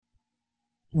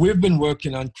We've been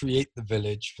working on Create the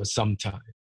Village for some time.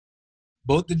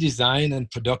 Both the design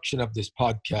and production of this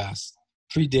podcast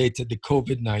predated the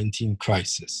COVID-19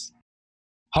 crisis.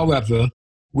 However,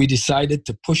 we decided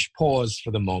to push pause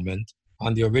for the moment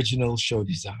on the original show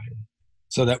design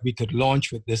so that we could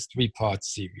launch with this 3-part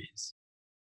series.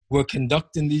 We're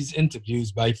conducting these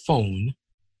interviews by phone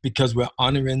because we're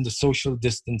honoring the social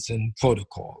distancing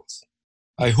protocols.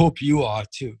 I hope you are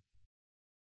too.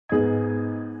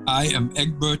 I am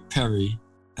Egbert Perry,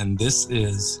 and this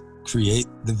is Create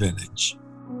the Village.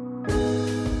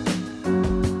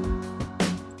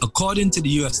 According to the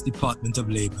U.S. Department of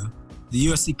Labor, the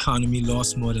U.S. economy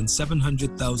lost more than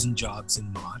 700,000 jobs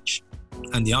in March,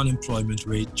 and the unemployment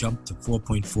rate jumped to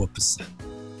 4.4%.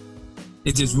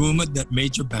 It is rumored that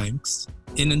major banks,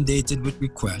 inundated with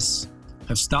requests,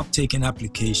 have stopped taking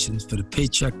applications for the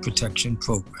Paycheck Protection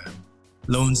Program,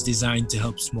 loans designed to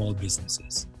help small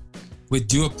businesses. With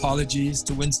due apologies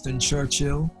to Winston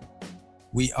Churchill,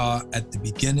 we are at the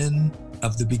beginning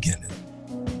of the beginning.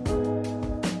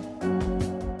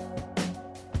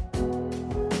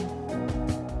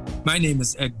 My name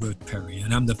is Egbert Perry,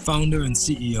 and I'm the founder and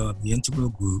CEO of the Integral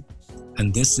Group,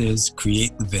 and this is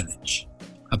Create the Village,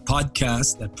 a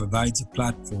podcast that provides a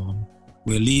platform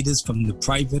where leaders from the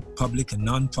private, public, and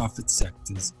nonprofit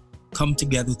sectors come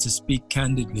together to speak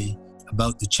candidly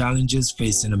about the challenges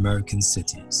facing American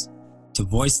cities, to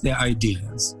voice their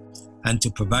ideas, and to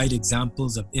provide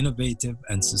examples of innovative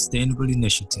and sustainable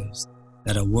initiatives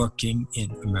that are working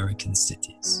in American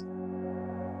cities.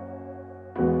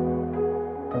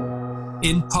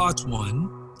 In part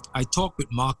 1, I talk with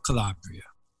Mark Calabria,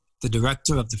 the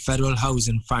director of the Federal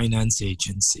Housing Finance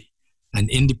Agency, an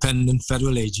independent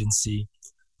federal agency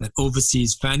that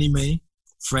oversees Fannie Mae,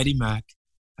 Freddie Mac,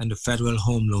 and the Federal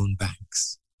Home Loan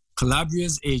Banks.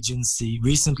 Calabria's agency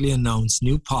recently announced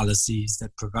new policies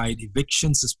that provide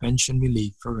eviction suspension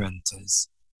relief for renters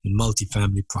in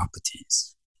multifamily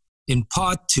properties. In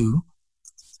part 2,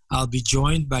 I'll be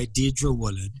joined by Deidre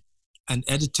Woolard, an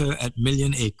editor at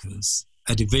Million Acres,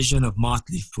 a division of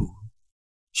Motley Fool.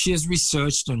 She has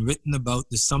researched and written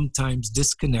about the sometimes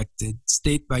disconnected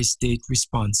state-by-state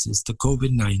responses to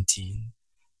COVID-19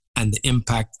 and the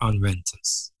impact on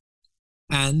renters.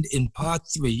 And in part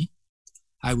 3,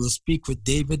 I will speak with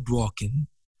David Dworkin,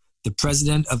 the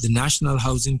president of the National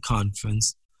Housing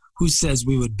Conference, who says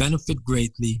we would benefit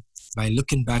greatly by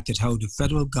looking back at how the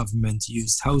federal government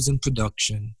used housing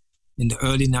production in the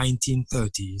early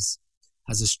 1930s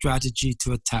as a strategy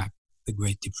to attack the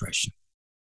Great Depression.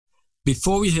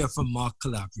 Before we hear from Mark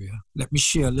Calabria, let me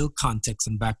share a little context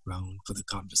and background for the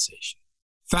conversation.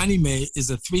 Fannie Mae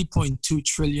is a $3.2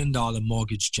 trillion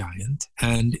mortgage giant,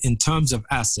 and in terms of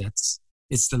assets,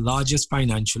 it's the largest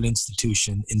financial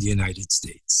institution in the United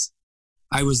States.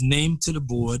 I was named to the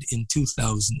board in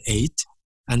 2008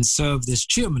 and served as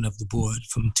chairman of the board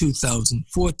from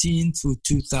 2014 through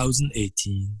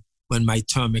 2018 when my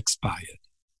term expired.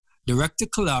 Director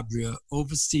Calabria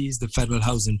oversees the Federal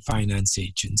Housing Finance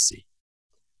Agency,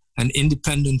 an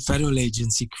independent federal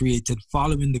agency created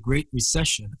following the Great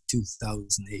Recession of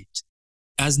 2008.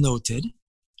 As noted,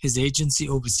 his agency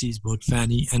oversees both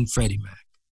Fannie and Freddie Mac.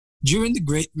 During the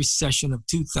Great Recession of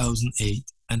 2008,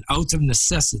 and out of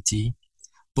necessity,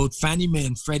 both Fannie Mae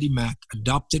and Freddie Mac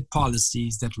adopted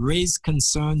policies that raised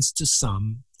concerns to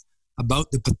some about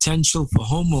the potential for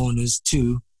homeowners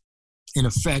to, in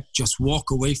effect, just walk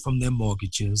away from their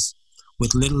mortgages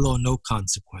with little or no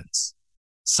consequence,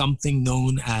 something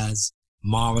known as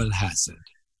moral hazard.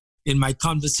 In my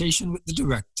conversation with the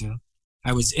director,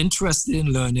 I was interested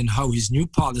in learning how his new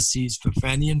policies for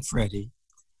Fannie and Freddie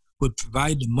would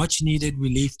provide the much-needed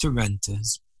relief to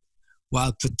renters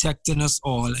while protecting us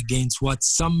all against what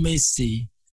some may see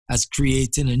as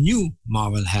creating a new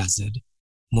moral hazard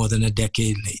more than a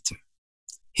decade later.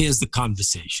 Here's the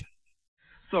conversation.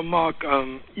 So, Mark,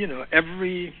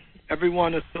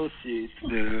 everyone associates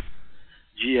the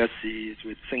GSEs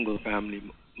with single-family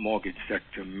mortgage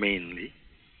sector mainly,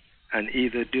 and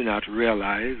either do not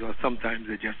realize or sometimes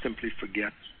they just simply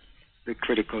forget the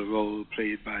critical role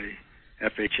played by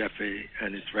FHFA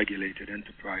and its regulated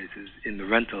enterprises in the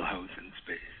rental housing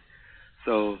space.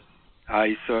 So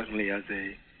I certainly, as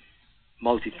a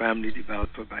multifamily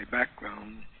developer by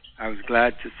background, I was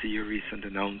glad to see your recent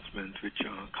announcement, which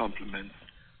complements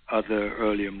other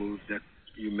earlier moves that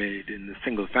you made in the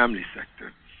single-family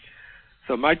sector.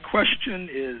 So my question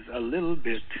is a little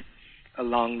bit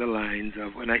along the lines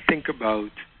of, when I think about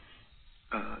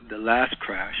the last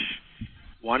crash,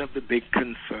 one of the big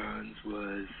concerns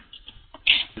was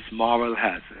this moral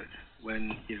hazard,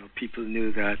 when people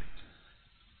knew that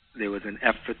there was an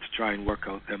effort to try and work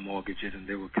out their mortgages, and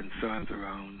there were concerns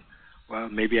around, well,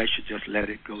 maybe I should just let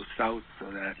it go south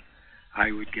so that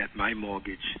I would get my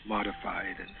mortgage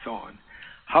modified and so on.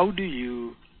 How do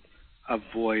you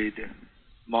avoid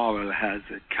moral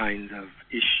hazard kinds of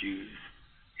issues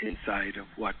inside of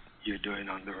what you're doing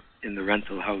in the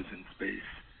rental housing space?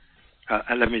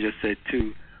 And let me just say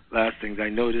two last things. I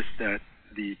noticed that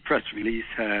the press release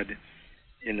had,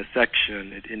 in a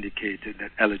section, it indicated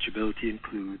that eligibility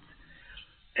includes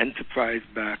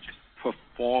enterprise-backed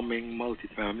performing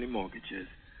multifamily mortgages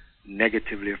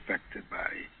negatively affected by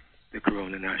the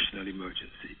coronavirus national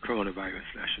emergency.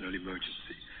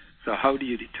 So how do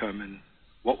you determine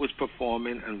what was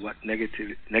performing and what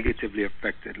negatively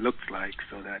affected looks like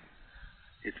so that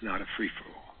it's not a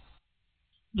free-for-all?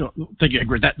 No, thank you,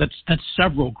 Edward. That's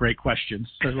several great questions.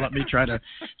 So let me try to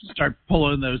start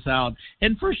pulling those out.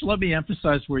 And first, let me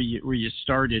emphasize where you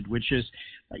started, which is,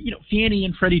 Fannie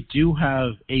and Freddie do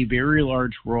have a very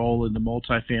large role in the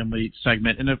multifamily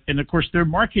segment, and of course, their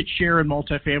market share in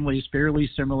multifamily is fairly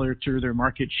similar to their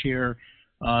market share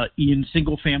in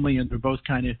single family, and they're both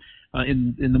kind of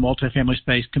in the multifamily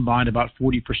space combined about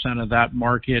 40% of that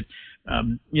market.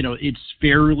 It's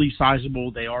fairly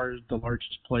sizable. They are the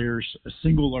largest players,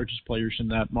 single largest players in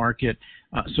that market.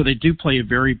 So they do play a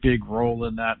very big role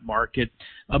in that market.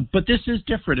 But this is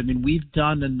different. I mean, we've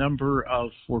done a number of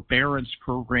forbearance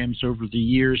programs over the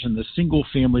years, and the single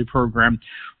family program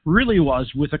really was,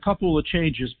 with a couple of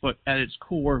changes, but at its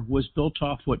core was built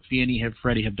off what Fannie and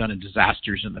Freddie have done in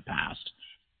disasters in the past.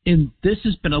 And this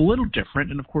has been a little different,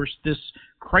 and of course this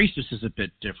crisis is a bit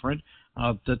different.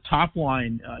 The top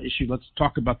line issue, let's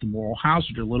talk about the moral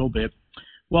hazard a little bit.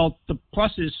 Well, the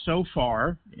plus is so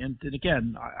far, and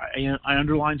again, I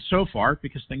underline so far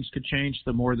because things could change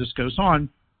the more this goes on,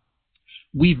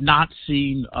 we've not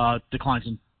seen declines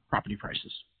in property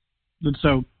prices. And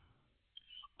so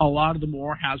a lot of the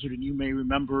moral hazard, and you may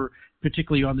remember,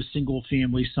 particularly on the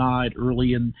single-family side,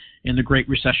 early in the Great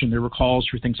Recession, there were calls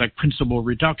for things like principal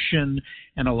reduction,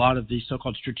 and a lot of the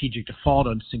so-called strategic default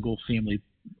on single-family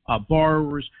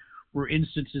borrowers were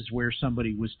instances where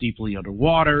somebody was deeply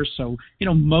underwater. So,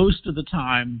 most of the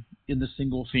time in the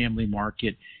single-family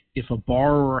market, if a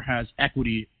borrower has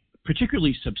equity,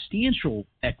 particularly substantial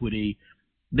equity,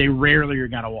 they rarely are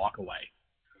going to walk away.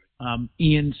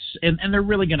 And they're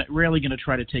rarely going to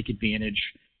try to take advantage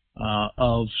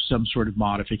of some sort of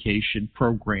modification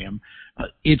program.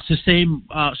 It's the same,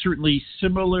 certainly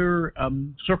similar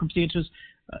circumstances,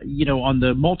 on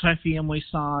the multifamily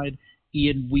side.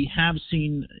 And we have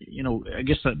seen, I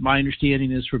guess that my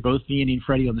understanding is for both Fannie and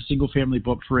Freddie on the single-family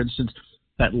book, for instance,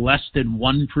 that less than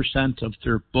 1% of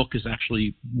their book is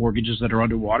actually mortgages that are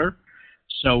underwater.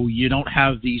 So you don't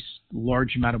have these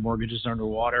large amount of mortgages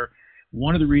underwater.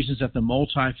 One of the reasons that the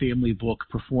multifamily book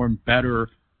performed better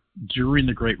during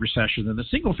the Great Recession than the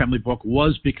single-family book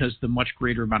was because the much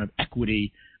greater amount of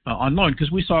equity on loan,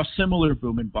 because we saw a similar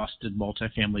boom and bust in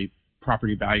multifamily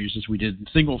property values as we did in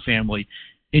single-family,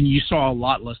 and you saw a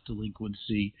lot less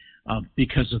delinquency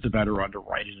because of the better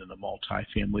underwriting in the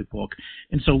multifamily book.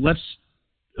 And so let's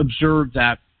observe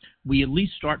that we at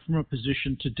least start from a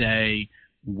position today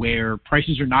where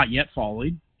prices are not yet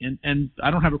falling. And I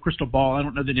don't have a crystal ball. I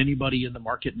don't know that anybody in the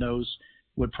market knows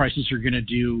what prices are going to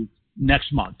do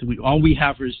next month. All we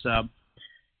have is, the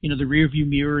rearview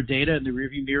mirror data, and the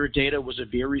rearview mirror data was a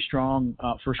very strong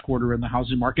first quarter in the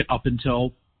housing market up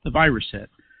until the virus hit.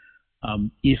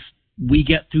 If we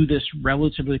get through this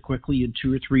relatively quickly in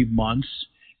 2 or 3 months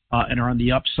and are on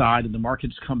the upside and the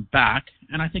markets come back,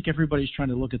 and I think everybody's trying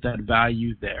to look at that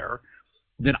value there,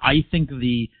 then I think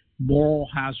the moral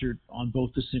hazard on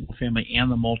both the single-family and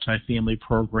the multifamily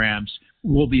programs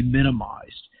will be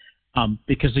minimized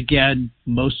because, again,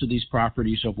 most of these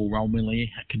properties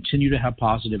overwhelmingly continue to have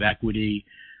positive equity.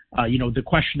 The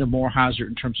question of moral hazard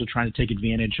in terms of trying to take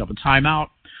advantage of a timeout,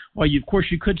 well, of course,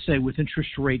 you could say with interest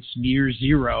rates near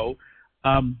zero,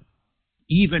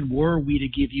 even were we to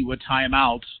give you a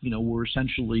timeout, we're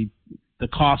essentially the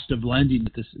cost of lending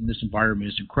in this environment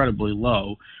is incredibly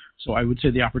low. So I would say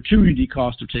the opportunity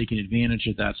cost of taking advantage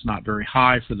of that's not very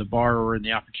high for the borrower, and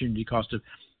the opportunity cost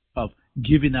of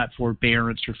giving that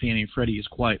forbearance for Fannie and Freddie is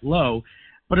quite low.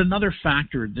 But another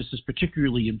factor, this is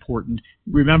particularly important,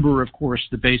 remember, of course,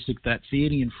 the basic that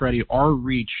Fannie and Freddie, our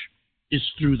reach is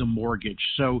through the mortgage.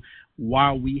 So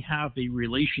while we have a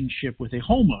relationship with a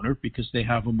homeowner because they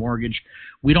have a mortgage,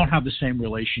 we don't have the same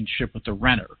relationship with the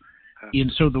renter.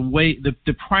 And so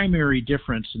the primary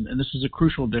difference, and this is a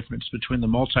crucial difference between the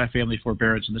multifamily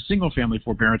forbearance and the single-family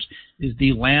forbearance, is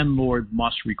the landlord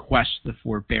must request the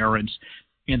forbearance.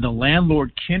 and the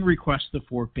landlord can request the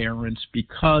forbearance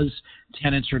because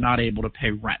tenants are not able to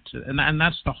pay rent. And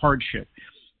that's the hardship.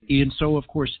 And so, of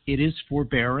course, it is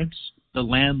forbearance. The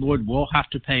landlord will have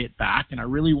to pay it back. And I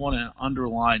really want to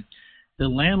underline the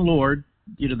landlord,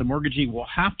 the mortgagee, will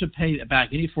have to pay back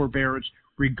any forbearance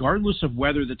regardless of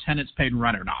whether the tenant's paid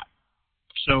rent or not.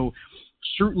 So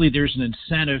certainly there's an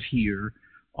incentive here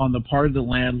on the part of the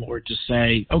landlord to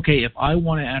say, okay, if I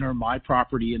want to enter my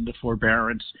property into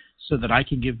forbearance so that I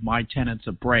can give my tenants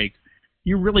a break,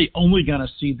 you're really only going to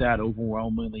see that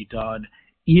overwhelmingly done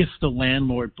if the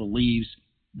landlord believes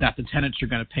that the tenants are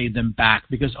going to pay them back,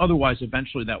 because otherwise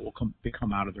eventually that will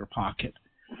come out of their pocket.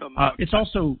 It's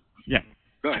also, yeah.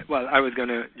 Go ahead. Well, I was going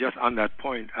to, just on that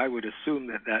point, I would assume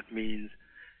that means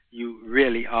you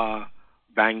really are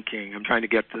banking. I'm trying to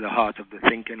get to the heart of the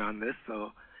thinking on this.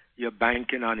 So you're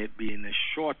banking on it being a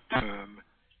short-term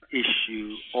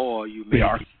issue, or you may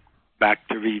be back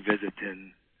to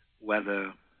revisiting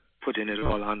whether putting it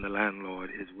all on the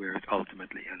landlord is where it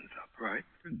ultimately ends up, right?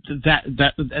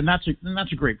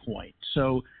 That's a great point.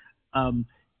 So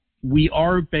we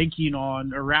are banking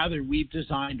on, or rather, we've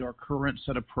designed our current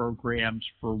set of programs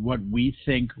for what we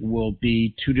think will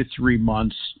be 2 to 3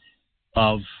 months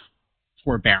of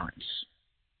forbearance.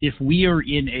 If we are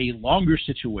in a longer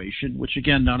situation, which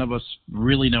again, none of us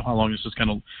really know how long this is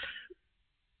going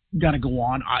to go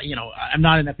on. I'm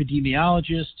not an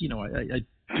epidemiologist.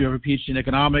 I do have a PhD in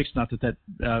economics. Not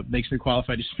that makes me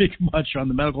qualified to speak much on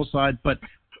the medical side, but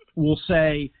we'll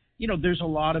say, there's a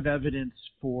lot of evidence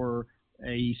for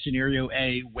a scenario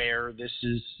A where this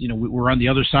is, we're on the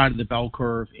other side of the bell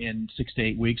curve in 6 to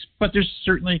 8 weeks, but there's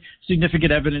certainly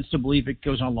significant evidence to believe it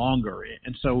goes on longer.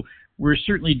 And so we're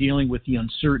certainly dealing with the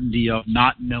uncertainty of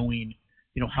not knowing,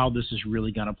 how this is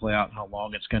really going to play out and how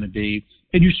long it's going to be.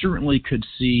 And you certainly could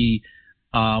see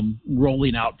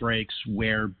rolling outbreaks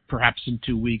where perhaps in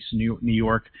 2 weeks, New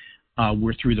York,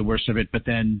 we're through the worst of it, but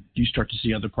then you start to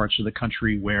see other parts of the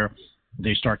country where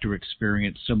they start to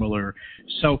experience similar.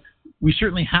 So we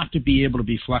certainly have to be able to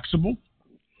be flexible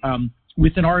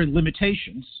within our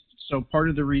limitations. So part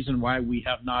of the reason why we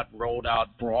have not rolled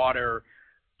out broader,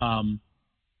 part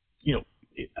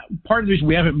of the reason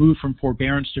we haven't moved from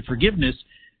forbearance to forgiveness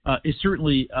is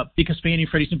certainly because Fannie and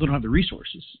Freddie simply don't have the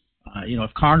resources.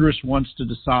 If Congress wants to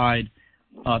decide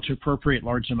to appropriate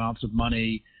large amounts of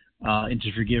money and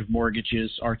to forgive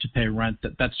mortgages or to pay rent,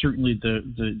 that's certainly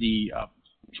the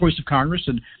choice of Congress.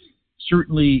 And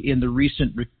certainly in the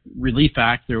recent Relief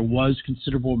Act, there was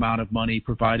considerable amount of money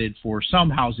provided for some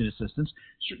housing assistance,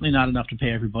 certainly not enough to pay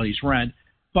everybody's rent,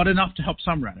 but enough to help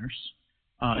some renters.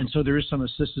 And so there is some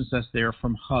assistance that's there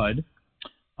from HUD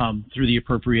through the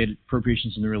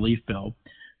appropriations in the relief bill.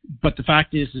 But the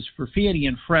fact is for Fannie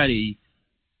and Freddie,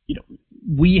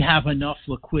 we have enough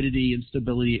liquidity and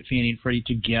stability at Fannie and Freddie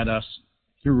to get us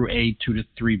through a 2 to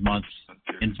 3 month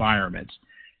environment.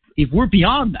 If we're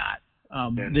beyond that,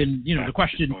 then the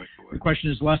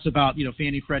question is less about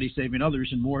Fannie and Freddie saving others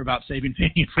and more about saving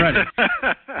Fannie and Freddie.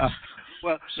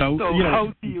 So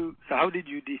how did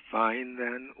you define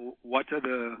then? What are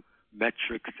the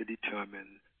metrics to determine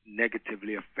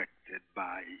negatively affected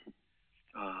by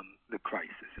the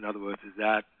crisis? In other words, is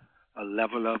that a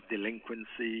level of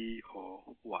delinquency, or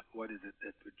what? What is it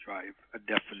that would drive a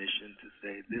definition to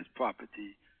say this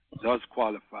property does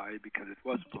qualify because it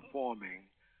was performing,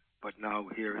 but now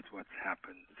here is what's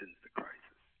happened since the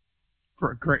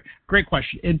crisis? Great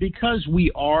question. And because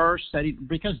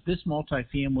because this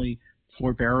multifamily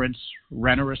forbearance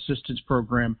renter assistance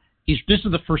program this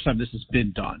is the first time this has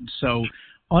been done. So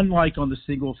unlike on the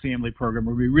single family program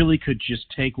where we really could just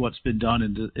take what's been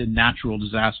done in natural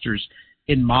disasters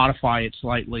and modify it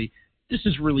slightly, this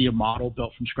is really a model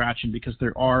built from scratch. And because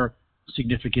there are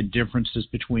significant differences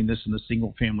between this and the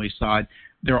single family side,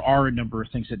 there are a number of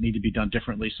things that need to be done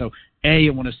differently. So I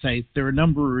want to say there are a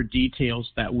number of details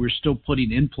that we're still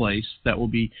putting in place that will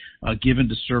be given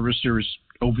to servicers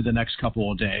over the next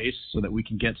couple of days so that we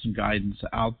can get some guidance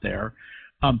out there.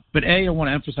 But I want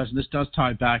to emphasize, and this does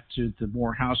tie back to the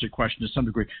more housing question to some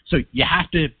degree. So you have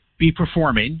to be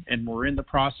performing, and we're in the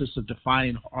process of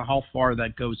defining how far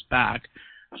that goes back.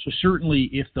 So certainly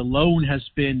if the loan has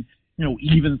been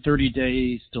even 30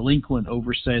 days delinquent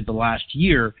over, say, the last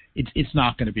year, it's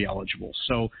not going to be eligible.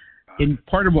 So in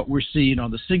part of what we're seeing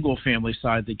on the single family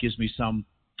side that gives me some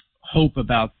hope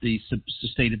about the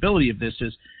sustainability of this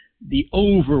is the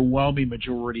overwhelming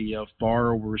majority of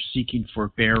borrowers seeking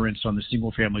forbearance on the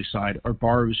single family side are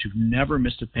borrowers who've never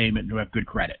missed a payment and who have good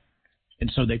credit.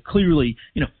 And so they clearly,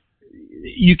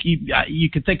 you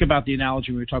could think about the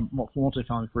analogy when we were talking about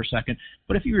multifamily for a second,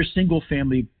 but if you're a single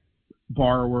family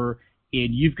borrower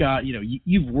and you've got,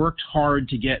 you've worked hard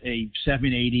to get a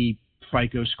 780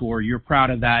 FICO score. You're proud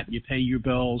of that. You pay your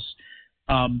bills.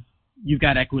 You've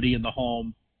got equity in the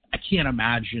home. I can't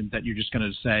imagine that you're just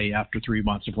going to say after 3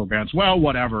 months of forbearance, well,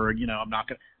 whatever, I'm not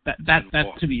going to.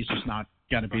 That to me is just not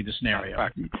going to be the scenario.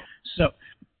 So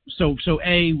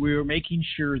we're making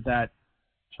sure that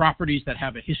properties that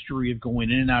have a history of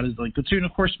going in and out of delinquency, and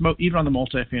of course, even on the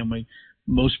multifamily,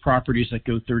 most properties that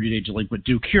go 30-day delinquent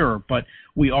do cure. But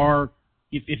we are,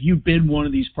 if you've been one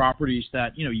of these properties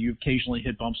that you occasionally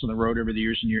hit bumps on the road over the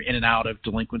years and you're in and out of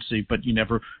delinquency, but you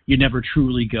never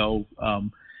truly go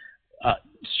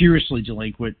seriously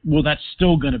delinquent, well, that's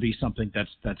still going to be something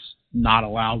that's not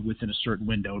allowed within a certain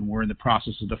window, and we're in the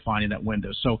process of defining that window.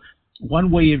 So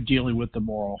one way of dealing with the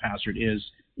moral hazard is,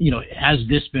 has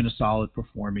this been a solid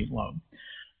performing loan?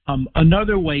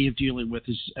 Another way of dealing with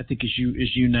is, I think, as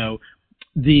you know,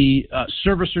 the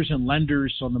servicers and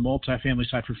lenders on the multifamily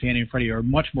side for Fannie and Freddie are a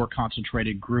much more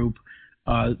concentrated group.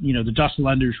 The DUS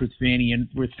lenders with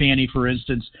Fannie, for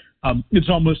instance, it's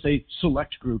almost a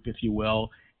select group, if you will,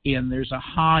 and there's a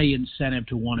high incentive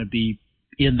to want to be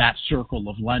in that circle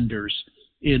of lenders.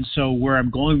 And so where I'm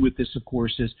going with this, of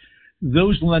course, is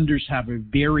those lenders have a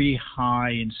very high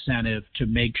incentive to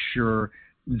make sure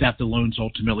that the loans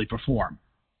ultimately perform.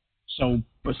 So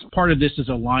part of this is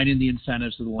aligning the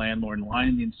incentives of the landlord and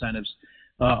aligning the incentives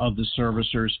of the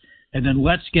servicers. And then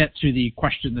let's get to the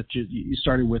question that you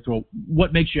started with. Well,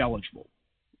 what makes you eligible?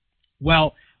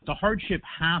 Well, the hardship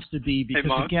has to be because,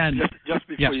 Mark, again... Just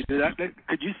before you do that,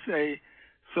 could you say,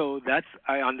 so that's,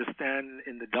 I understand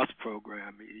in the DUS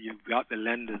program, you've got the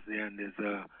lenders there and there's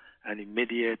an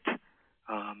immediate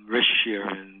risk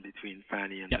sharing between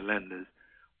Fannie and the lenders.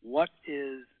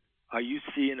 Are you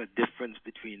seeing a difference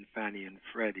between Fannie and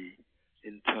Freddie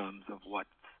in terms of what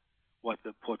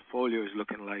the portfolio is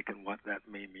looking like and what that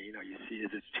may mean?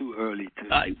 Is it too early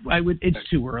to? It's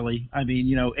too early. I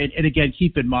mean, and again,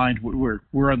 keep in mind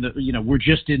we're on the, we're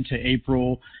just into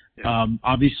April. Yeah.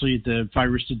 Obviously, the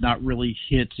virus did not really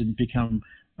hit and become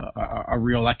a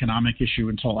real economic issue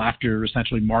until after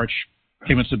essentially March.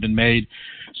 Payments have been made,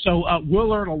 so we'll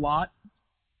learn a lot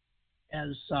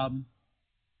as the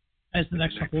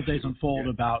next couple of days unfold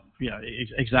about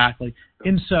exactly.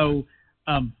 And so.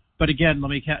 But again, let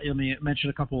me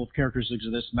mention a couple of characteristics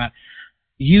of this and that.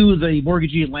 You, the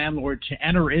mortgagee and landlord, to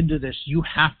enter into this, you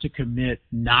have to commit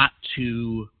not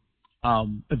to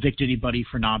evict anybody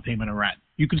for non-payment of rent.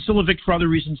 You can still evict for other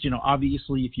reasons.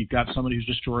 Obviously, if you've got somebody who's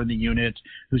destroying the unit,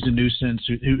 who's a nuisance,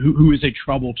 who is a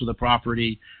trouble to the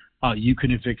property, you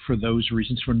can evict for those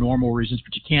reasons, for normal reasons,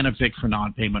 but you can't evict for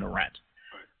non-payment of rent.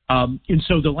 And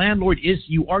so the landlord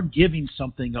you are giving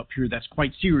something up here that's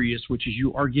quite serious, which is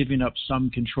you are giving up some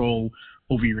control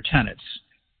over your tenants.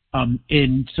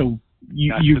 And so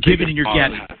you give it and you're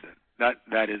getting.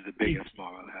 That is the biggest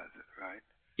moral hazard, right?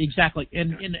 Exactly.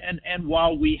 And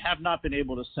while we have not been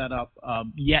able to set up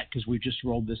yet, because we've just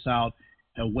rolled this out,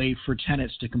 a way for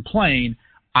tenants to complain,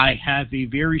 I have a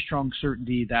very strong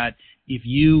certainty that if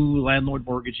you, landlord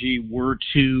mortgagee, were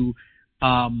to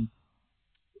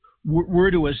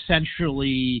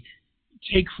essentially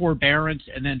take forbearance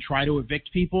and then try to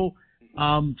evict people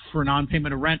for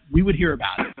non-payment of rent, we would hear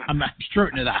about it. I'm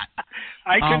certain of that.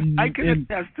 I can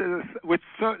attest to this with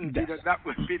certainty that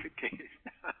would be the case.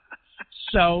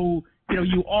 So,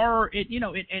 you are,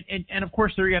 and of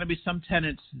course there are going to be some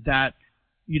tenants that,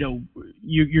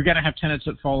 you're going to have tenants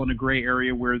that fall in a gray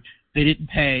area where they didn't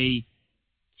pay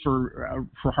for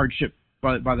hardship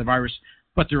by the virus,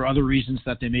 but there are other reasons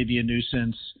that they may be a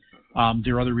nuisance.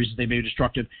 There are other reasons they may be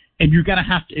destructive, and you're going to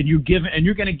have to, and you're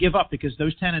going to give up because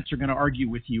those tenants are going to argue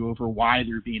with you over why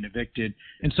they're being evicted.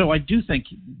 And so I do think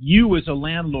you as a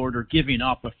landlord are giving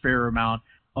up a fair amount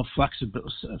of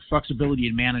flexibility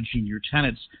in managing your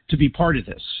tenants to be part of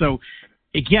this. So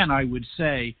again, I would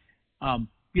say,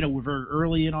 we're very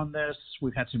early in on this.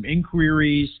 We've had some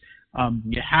inquiries.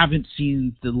 You haven't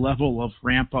seen the level of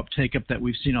ramp-up take-up that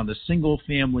we've seen on the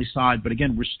single-family side, but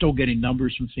again, we're still getting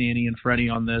numbers from Fannie and Freddie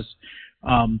on this.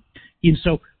 And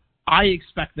so I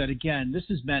expect that, again, this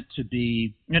is meant to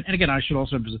be, and again, I should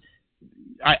also emphasize,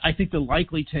 I think the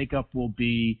likely take-up will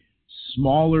be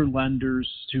smaller lenders,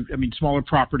 smaller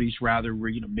properties, rather,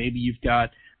 where, maybe you've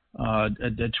got a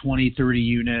 20, 30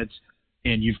 units,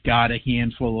 and you've got a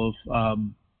handful of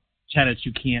tenants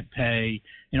who can't pay.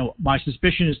 My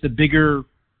suspicion is the bigger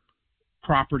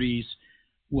properties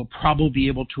will probably be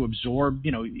able to absorb.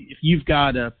 If you've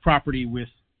got a property with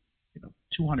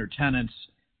 200 tenants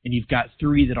and you've got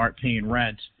 3 that aren't paying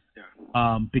rent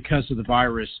because of the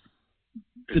virus,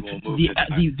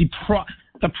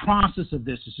 the process of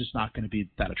this is just not going to be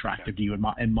that attractive to you in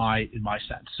my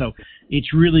sense. So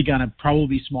it's really going to probably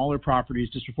be smaller properties,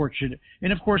 disproportionate.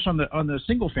 And of course, on the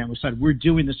single family side, we're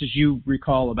doing this, as you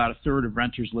recall, about a third of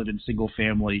renters live in single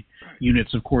family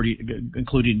units, of course,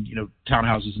 including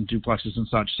townhouses and duplexes and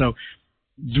such. So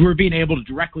we're being able to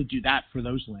directly do that for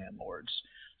those landlords.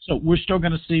 So we're still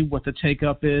going to see what the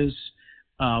take-up is.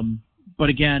 But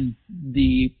again,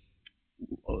 the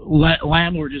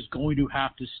landlord is going to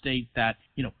have to state that,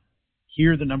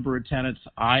 here are the number of tenants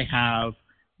I have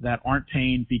that aren't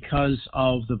paying because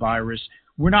of the virus.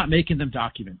 We're not making them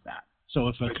document that. So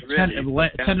if a tenant,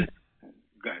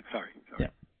 Go ahead, sorry. Yeah.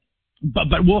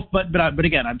 But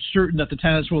again, I'm certain that the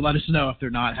tenants will let us know if they're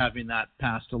not having that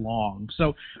passed along.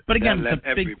 So, but again, it's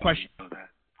a big question. Know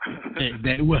that.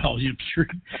 They will. Sure.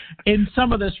 And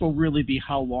some of this will really be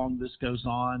how long this goes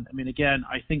on. I mean, again,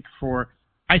 I think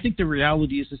the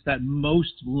reality is that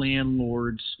most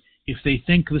landlords, if they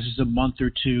think this is a month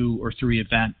or 2 or 3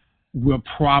 event, will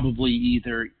probably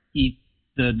either eat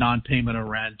the non-payment of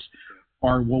rent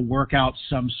or will work out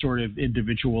some sort of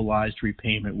individualized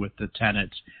repayment with the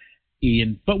tenant.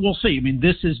 But we'll see. I mean,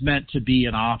 this is meant to be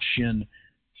an option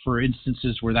for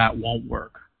instances where that won't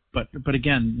work. But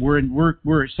again,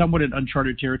 we're somewhat in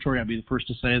uncharted territory. I'll be the first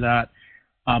to say that.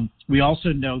 We also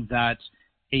know that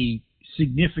a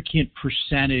significant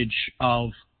percentage of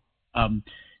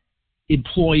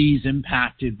employees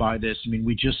impacted by this. I mean,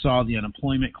 we just saw the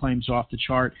unemployment claims off the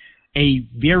chart. A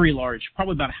very large,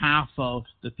 probably about half of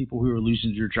the people who are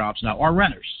losing their jobs now are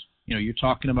renters. You're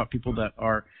talking about people that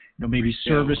are, maybe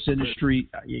service industry.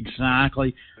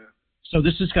 Exactly. So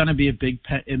this is going to be a big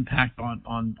impact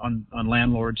on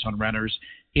landlords, on renters.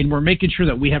 And we're making sure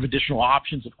that we have additional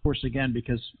options, of course, again,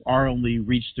 because our only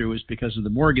reach through is because of the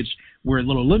mortgage. We're a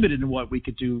little limited in what we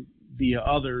could do via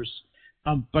others.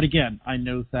 But again, I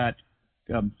know that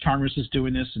Congress is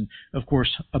doing this, and of course,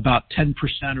 about 10%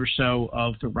 or so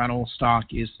of the rental stock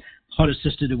is HUD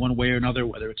assisted in one way or another,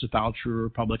 whether it's a voucher or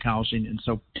public housing. And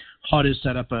so HUD has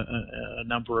set up a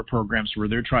number of programs where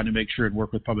they're trying to make sure and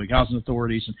work with public housing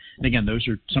authorities. And again, those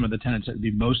are some of the tenants that would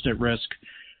be most at risk.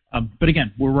 But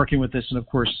again, we're working with this, and of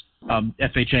course,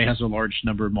 FHA has a large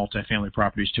number of multifamily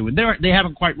properties too, and they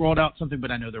haven't quite rolled out something,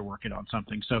 but I know they're working on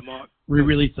something. So Mark, we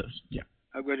really,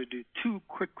 I'm going to do 2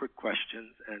 quick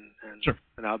questions, and sure.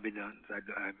 And I'll be done.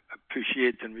 I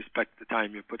appreciate and respect the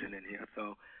time you're putting in here.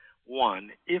 So, one,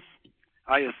 if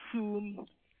I assume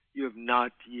you have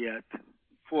not yet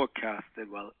forecasted,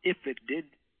 if it did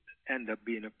end up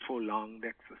being a prolonged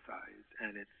exercise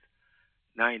and it's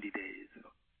 90 days,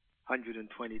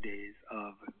 120 days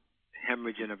of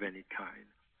hemorrhaging of any kind,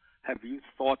 have you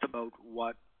thought about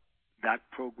what that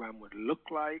program would look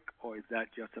like, or is that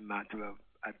just a matter of,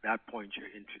 at that point, you're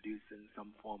introducing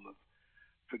some form of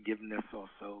forgiveness or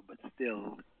so, but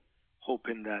still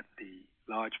hoping that the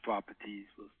large properties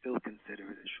will still consider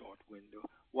it a short window?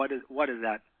 What does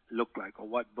that look like, or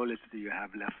what bullets do you have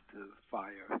left to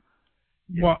fire?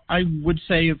 Well, I would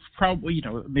say probably,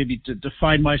 maybe to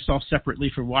define myself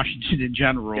separately from Washington in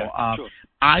general, sure.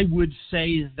 I would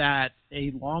say that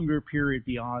a longer period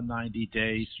beyond 90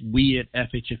 days, we at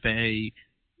FHFA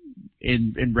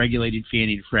in regulating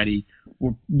Fannie and Freddie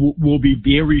will be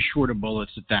very short of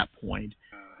bullets at that point.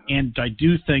 And I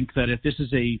do think that if this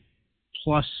is a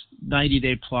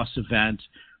 90-day plus event,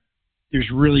 there's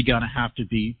really going to have to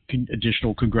be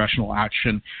additional congressional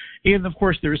action. And, of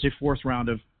course, there is a 4th round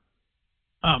of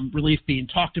relief being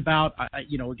talked about.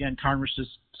 Again, Congress has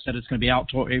said it's going to be out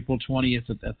till April 20th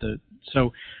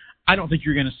so I don't think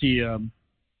you're going to see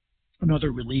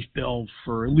another relief bill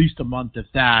for at least a month, if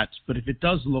that. But if it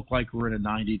does look like we're in a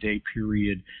 90-day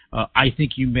period, I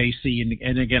think you may see,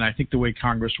 and again, I think the way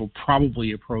Congress will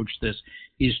probably approach this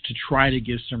is to try to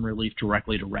give some relief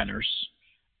directly to renters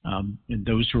and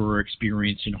those who are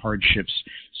experiencing hardships.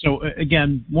 So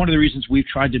again, one of the reasons we've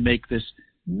tried to make this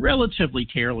relatively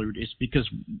tailored is because,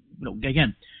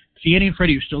 again, Fannie and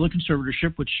Freddie are still in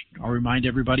conservatorship, which I'll remind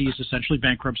everybody is essentially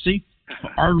bankruptcy.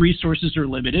 Our resources are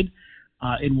limited.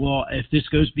 And if this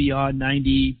goes beyond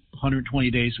 90,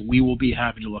 120 days, we will be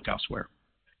having to look elsewhere.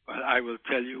 Well, I will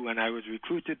tell you, when I was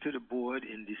recruited to the board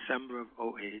in December of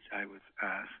 2008,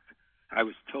 I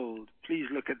was told, please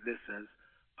look at this as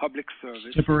public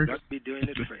service. We'll not be doing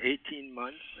it for 18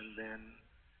 months, and then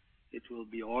it will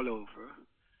be all over.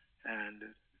 And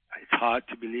it's hard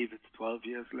to believe it's 12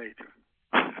 years later.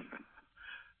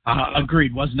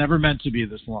 Agreed. Was never meant to be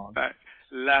this long.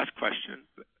 Last question.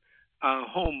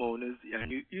 Homeowners,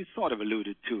 and you sort of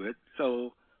alluded to it.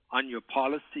 So on your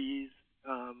policies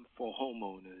for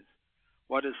homeowners,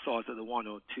 what is sort of the 1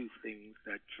 or 2 things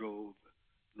that drove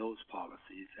those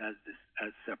policies as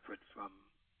separate from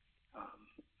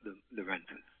from the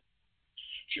renters?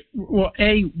 Well,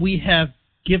 we have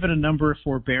given a number of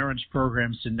forbearance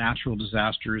programs to natural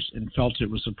disasters and felt it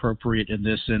was appropriate in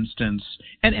this instance.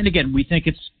 And again, we think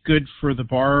it's good for the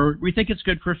borrower. We think it's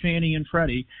good for Fannie and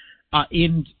Freddie.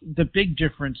 And the big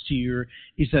difference here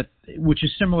is that, which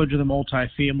is similar to the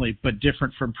multifamily, but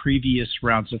different from previous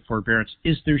rounds of forbearance,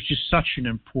 is there's just such an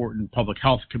important public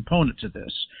health component to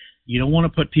this. You don't want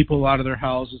to put people out of their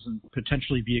houses and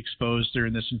potentially be exposed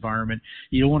during this environment.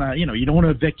 You don't want to, you don't want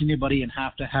to evict anybody and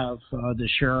have to have the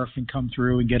sheriff and come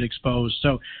through and get exposed.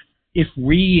 So if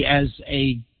we as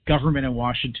a government in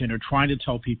Washington are trying to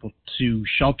tell people to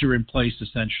shelter in place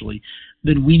essentially,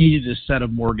 then we needed a set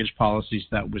of mortgage policies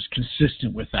that was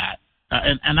consistent with that.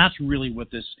 And that's really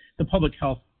what the public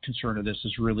health concern of this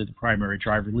is really the primary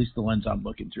driver, at least the lens I'm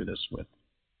looking through this with.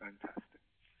 Fantastic.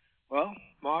 Well,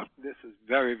 Mark, this is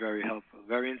very, very helpful,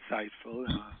 very insightful.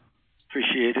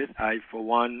 Appreciate it. I, for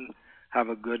one, have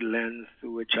a good lens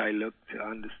through which I look to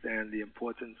understand the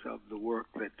importance of the work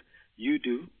that you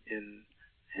do in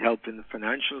helping the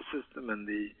financial system and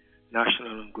the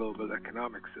national and global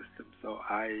economic system. So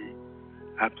I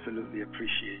absolutely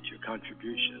appreciate your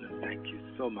contribution, and thank you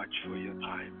so much for your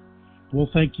time. Well,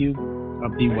 thank you.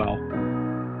 Be well.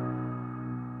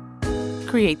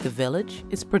 Create the Village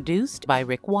is produced by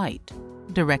Rick White,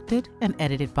 directed and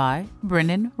edited by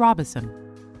Brennan Robinson.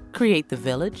 Create the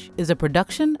Village is a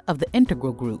production of The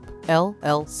Integral Group,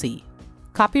 LLC.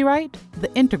 Copyright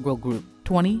The Integral Group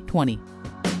 2020.